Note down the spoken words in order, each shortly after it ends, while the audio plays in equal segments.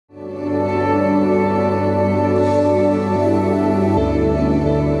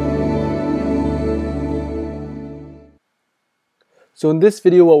So in this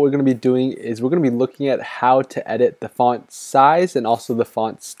video, what we're going to be doing is we're going to be looking at how to edit the font size and also the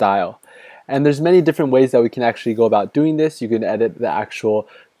font style. And there's many different ways that we can actually go about doing this. You can edit the actual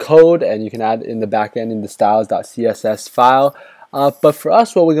code and you can add in the backend in the styles.css file. But for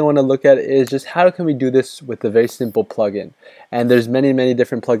us, what we're going to look at is just how can we do this with a very simple plugin. And there's many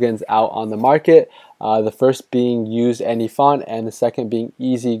different plugins out on the market. The first being Use Any Font and the second being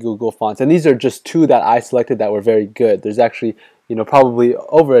Easy Google Fonts. And these are just two that I selected that were very good. There's actually probably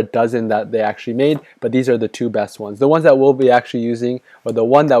over a dozen that they actually made, but these are the two best ones. The ones that we'll be actually using, or the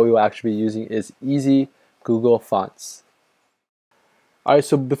one that we will actually be using, is Easy Google Fonts. Alright,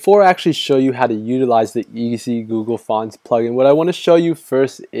 so before I actually show you how to utilize the Easy Google Fonts plugin, what I want to show you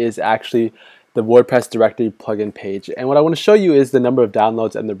first is actually the WordPress directory plugin page. And what I want to show you is the number of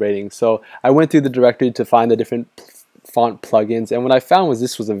downloads and the rating. So I went through the directory to find the different font plugins, and what I found was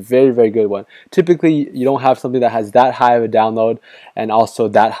this was a very good one. Typically you don't have something that has that high of a download and also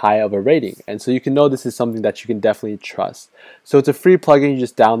that high of a rating, and so you can know this is something that you can definitely trust. So it's a free plugin. You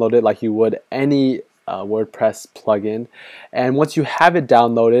just download it like you would any WordPress plugin, and once you have it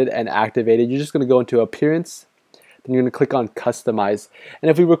downloaded and activated, you're just going to go into Appearance. Then you're going to click on Customize.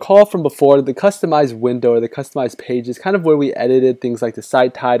 And if we recall from before, the Customize window or the Customize page is kind of where we edited things like the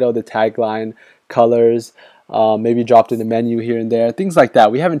site title, the tagline, colors, maybe dropped in the menu here and there, things like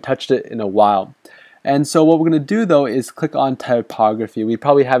that. We haven't touched it in a while. And so what we're going to do though is click on Typography. We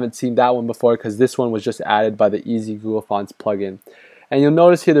probably haven't seen that one before because this one was just added by the Easy Google Fonts plugin. And you'll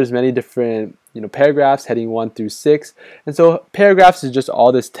notice here there's many different paragraphs, heading 1 through 6. And so paragraphs is just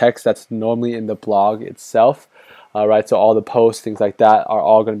all this text that's normally in the blog itself. Right, so all the posts, things like that, are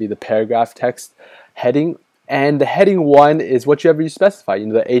all going to be the paragraph text heading. And the heading 1 is whatever you specify.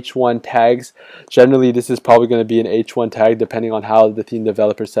 The H1 tags. Generally, this is probably going to be an H1 tag depending on how the theme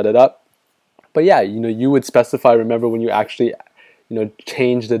developer set it up. But yeah, you would specify. Remember when you actually,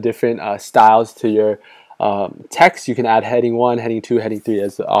 change the different styles to your text, you can add heading 1, heading 2, heading 3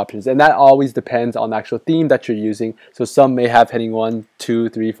 as the options, and that always depends on the actual theme that you're using. So some may have heading 1, 2,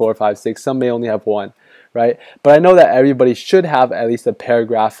 3, 4, 5, 6. Some may only have 1. Right? But I know that everybody should have at least a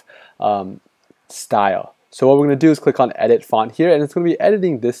paragraph style. So what we're going to do is click on Edit Font here, and it's going to be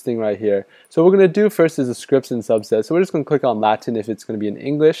editing this thing right here. So what we're going to do first is the scripts and subsets. So we're just going to click on Latin if it's going to be in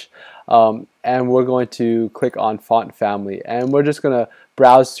English, and we're going to click on Font Family, and we're just going to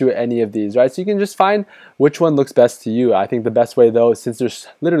browse through any of these, right? So you can just find which one looks best to you. I think the best way though, since there's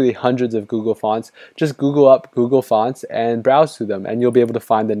literally hundreds of Google fonts, just Google up Google fonts and browse through them, and you'll be able to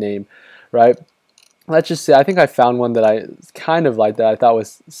find the name, right? Let's just say I think I found one that I kind of like that I thought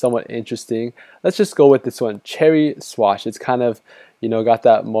was somewhat interesting. Let's just go with this one, Cherry Swash. It's kind of got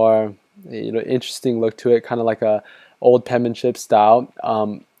that more interesting look to it, kind of like a old penmanship style.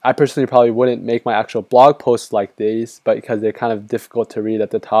 I personally probably wouldn't make my actual blog posts like these, but because they're kind of difficult to read at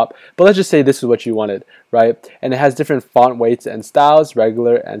the top. But let's just say this is what you wanted, right? And it has different font weights and styles,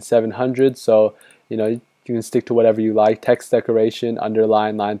 regular and 700. So you can stick to whatever you like. Text decoration,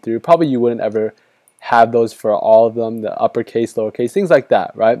 underline, line through. Probably you wouldn't ever have those for all of them, the uppercase, lowercase, things like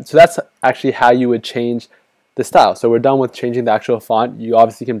that, right? So that's actually how you would change the style. So we're done with changing the actual font. You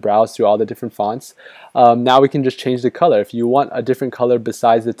obviously can browse through all the different fonts. Now we can just change the color. If you want a different color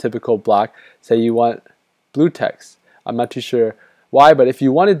besides the typical black, say you want blue text. I'm not too sure why, but if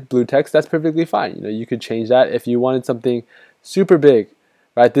you wanted blue text, that's perfectly fine. You could change that. If you wanted something super big,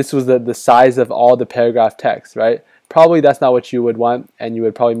 right? This was the size of all the paragraph text, right? Probably that's not what you would want, and you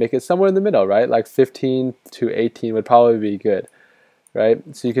would probably make it somewhere in the middle, right? Like 15 to 18 would probably be good, right?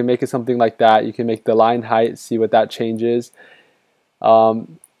 So you can make it something like that. You can make the line height, see what that changes.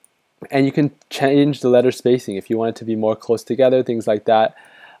 And you can change the letter spacing if you want it to be more close together, things like that.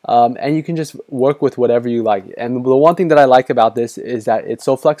 And you can just work with whatever you like. And the one thing that I like about this is that it's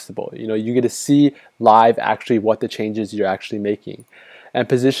so flexible. You get to see live actually what the changes you're actually making. And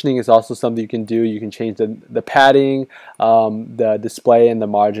positioning is also something you can do. You can change the padding, the display, and the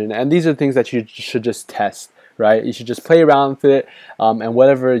margin. And these are things that you should just test, right? You should just play around with it, and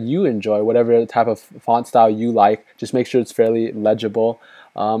whatever you enjoy, whatever type of font style you like, just make sure it's fairly legible.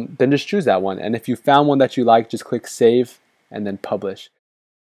 Then just choose that one. And if you found one that you like, just click Save and then Publish.